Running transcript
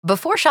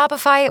Before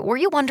Shopify, were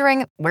you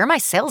wondering, where are my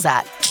sales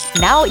at?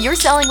 Now you're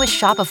selling with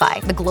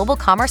Shopify, the global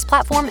commerce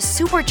platform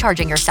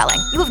supercharging your selling.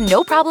 You have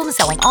no problem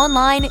selling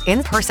online,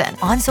 in person,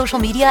 on social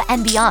media,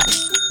 and beyond.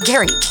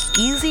 Gary,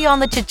 easy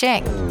on the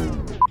cha-ching.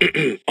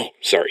 Oh,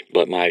 sorry,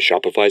 but my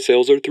Shopify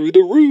sales are through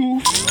the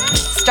roof.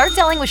 Start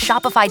selling with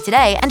Shopify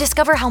today and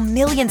discover how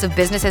millions of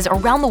businesses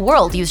around the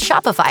world use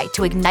Shopify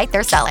to ignite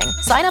their selling.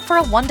 Sign up for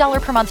a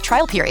 $1 per month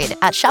trial period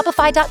at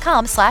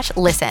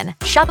shopify.com/listen.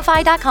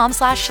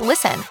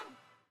 Shopify.com/listen.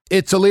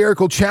 It's a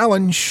lyrical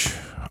challenge.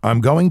 I'm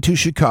going to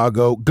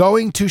Chicago.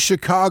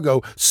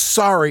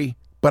 Sorry,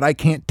 but I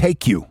can't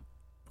take you.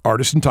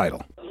 Artist and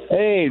title.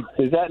 Hey,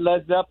 is that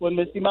Led Zeppelin,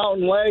 Misty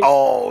Mountain Way?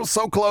 Oh,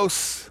 so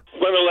close.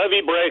 When the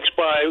Levee Breaks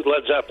by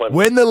Led Zeppelin.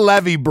 When the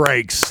Levee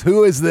Breaks.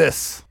 Who is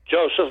this?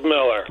 Joseph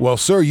Miller. Well,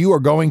 sir, you are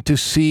going to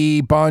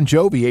see Bon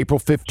Jovi April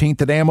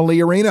 15th at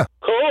Amalie Arena.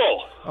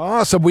 Cool.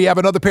 Awesome. We have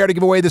another pair to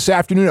give away this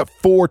afternoon at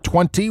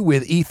 4:20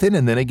 with Ethan.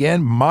 And then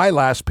again, my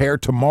last pair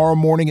tomorrow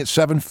morning at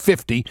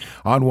 7:50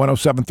 on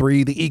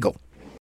 107.3 The Eagle.